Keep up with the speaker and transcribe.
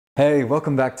Hey,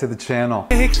 welcome back to the channel.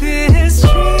 Make this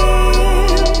dream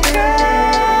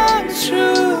come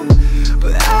true,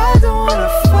 but I don't wanna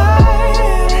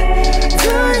fight it. Do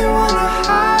you wanna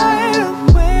hide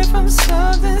away from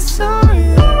something so real?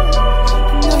 You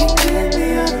know you give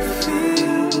me other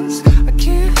feels. I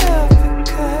can't help it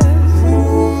 'cause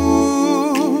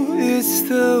ooh, it's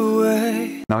the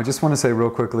way. Now I just want to say real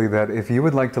quickly that if you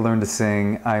would like to learn to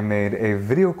sing, I made a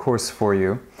video course for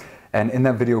you. And in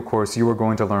that video course, you are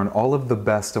going to learn all of the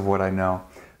best of what I know.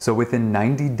 So within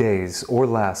 90 days or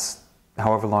less,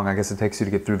 however long I guess it takes you to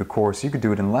get through the course, you could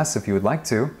do it in less if you would like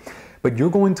to, but you're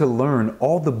going to learn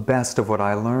all the best of what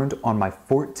I learned on my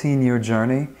 14-year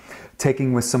journey,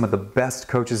 taking with some of the best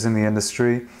coaches in the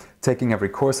industry, taking every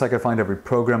course I could find, every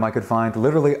program I could find.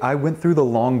 Literally, I went through the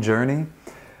long journey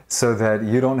so that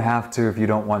you don't have to if you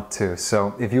don't want to.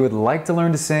 So if you would like to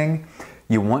learn to sing,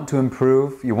 you want to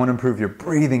improve your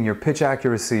breathing, your pitch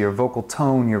accuracy, your vocal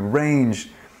tone, your range.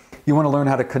 You want to learn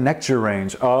how to connect your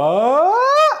range.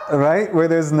 Right? Where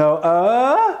there's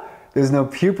no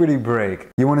puberty break.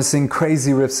 You want to sing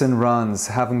crazy riffs and runs,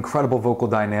 have incredible vocal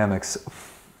dynamics.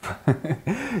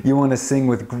 You want to sing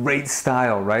with great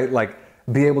style, right? Like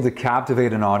be able to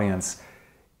captivate an audience.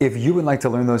 If you would like to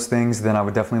learn those things, then I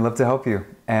would definitely love to help you.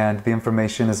 And the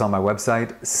information is on my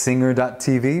website,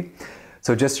 singer.tv.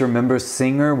 So just remember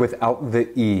Singer without the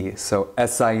E, so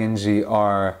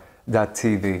SINGR.TV.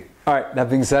 All right, that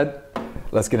being said,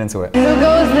 let's get into it. Who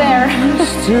goes there?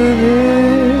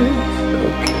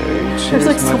 Okay, There's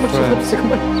like so much lipstick on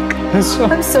my neck. I'm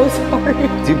so sorry.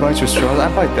 Do you bite your straws? I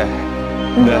bite the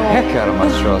heck out of my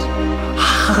straws.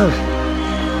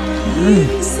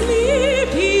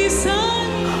 Sleepy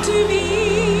son to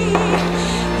me,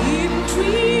 in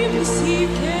dreams he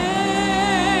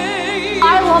came.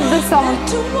 I love this song.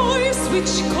 To voice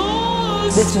which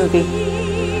calls This movie.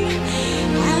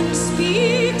 and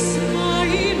speaks my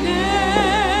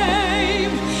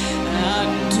name.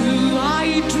 And do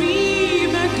I dream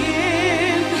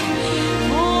again?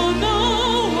 For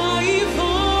now I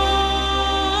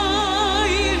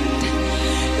find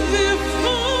the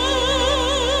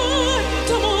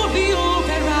phantom of the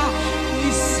opera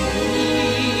is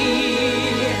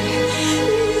here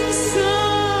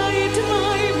inside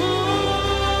my mind.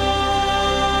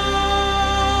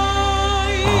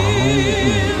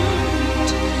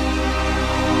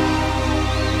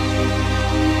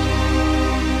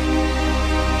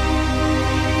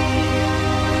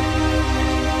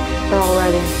 They're all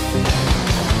ready.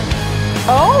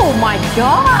 Oh my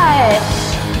gosh!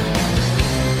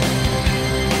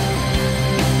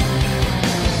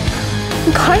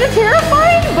 Kind of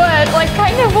terrifying, but like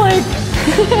kind of like.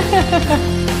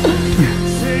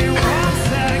 Say once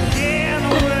again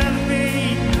with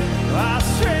me, I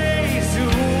stray to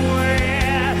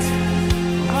it.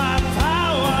 My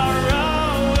power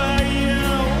over you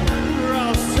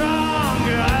grows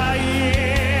stronger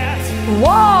yet.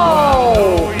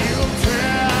 Whoa! You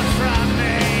turn from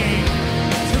me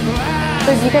to glass.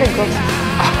 But you gotta go.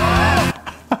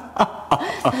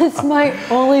 That's my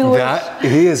only wish.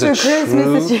 He is a for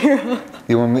Christmas this true... year.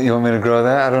 You want me to grow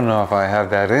that? I don't know if I have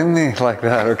that in me like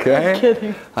that, okay? I'm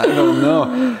kidding. I don't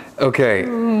know. Okay,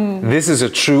 this is a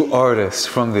true artist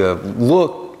from the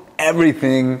look,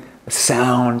 everything,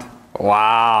 sound.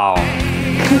 Wow.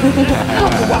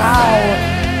 Wow.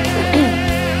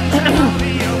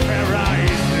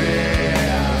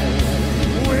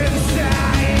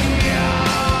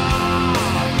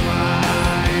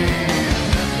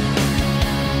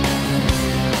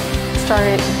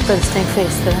 Sorry for the stank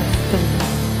face that I've been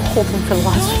holding for the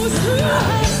last. Those who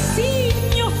have seen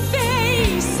your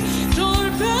face, draw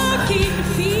back in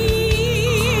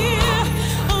fear.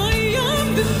 I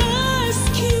am the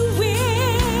mask you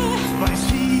wear. My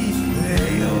feet,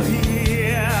 they'll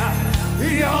hear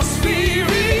your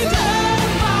spirit and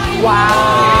my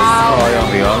Wow. Oh, on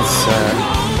the onset.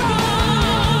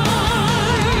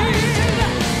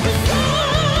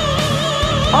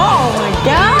 Oh my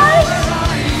gosh.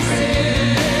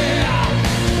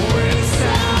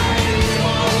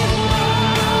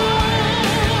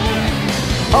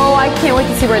 Oh, I can't wait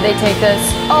to see where they take this.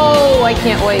 Oh, I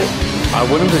can't wait. I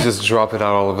want him to just drop it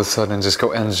out all of a sudden and just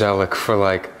go angelic for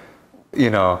like, you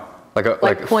know,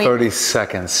 like 30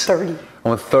 seconds. 30. I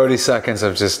want 30 seconds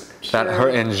of just that Sure. her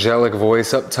angelic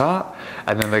voice up top,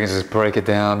 and then they can just break it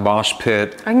down, mosh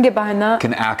pit, I can get behind that.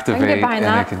 can activate, behind and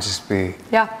that. it can just be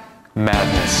Yeah.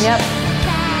 madness. Yep.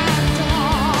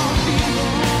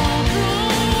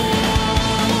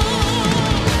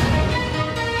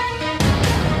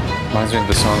 Reminds me of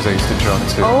the songs I used to drum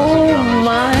to. Oh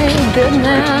my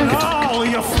goodness. all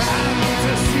your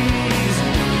fantasies.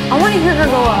 I want to hear her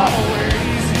go up.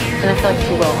 And I feel like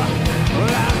she will.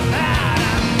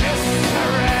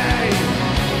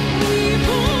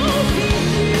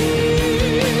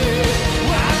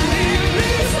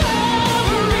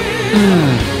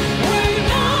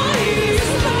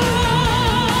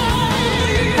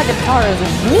 That guitar is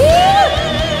weird.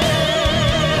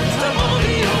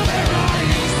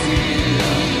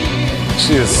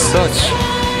 She is such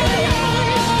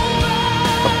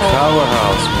a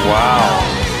powerhouse. Wow.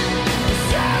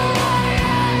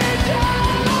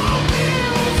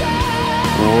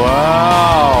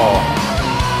 Wow.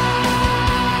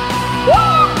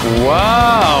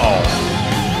 Wow.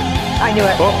 I knew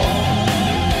it. Oh.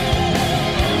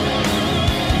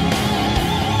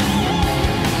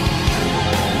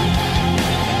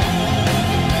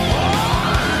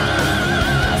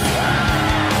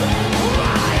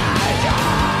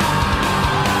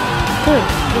 Good.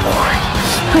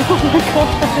 Oh my god.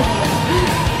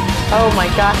 Oh my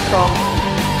gosh, girl.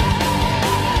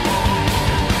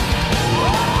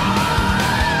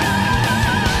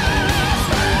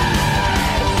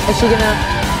 Is she gonna?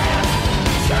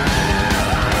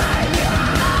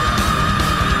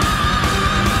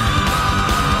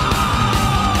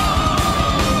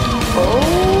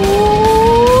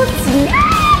 Oh,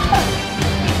 snap!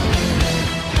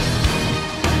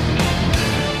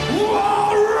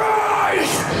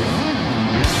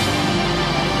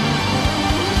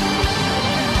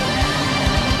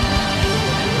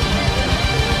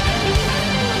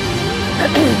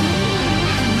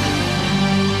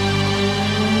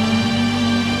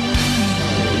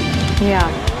 Yeah.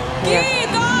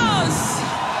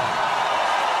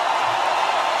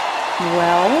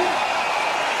 Well,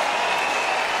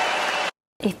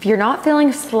 if you're not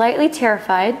feeling slightly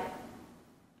terrified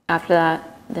after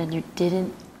that, then you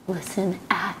didn't listen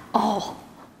at all.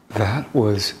 That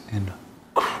was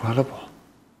incredible.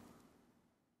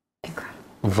 Incredible.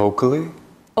 Vocally?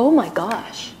 Oh my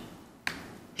gosh.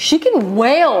 She can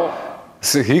wail.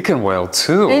 So he can wail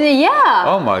too. And yeah.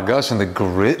 Oh my gosh, and the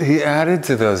grit he added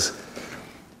to those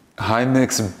high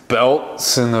mix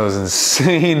belts and those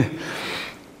insane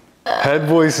head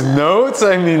voice notes.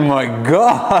 I mean, my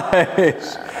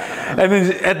gosh. And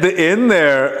then at the end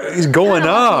there, he's going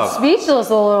up.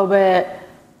 Speechless a little bit.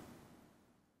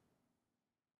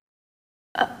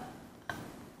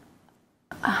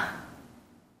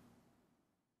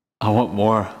 I want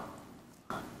more.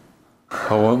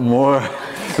 I want more.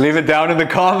 Leave it down in the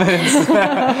comments.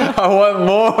 I want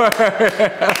more.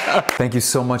 Thank you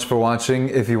so much for watching.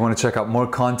 If you want to check out more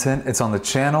content, it's on the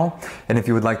channel. And if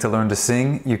you would like to learn to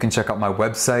sing, you can check out my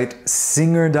website,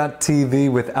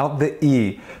 singer.tv without the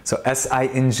E. So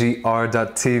SINGR.tv.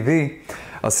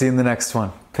 I'll see you in the next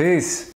one. Peace.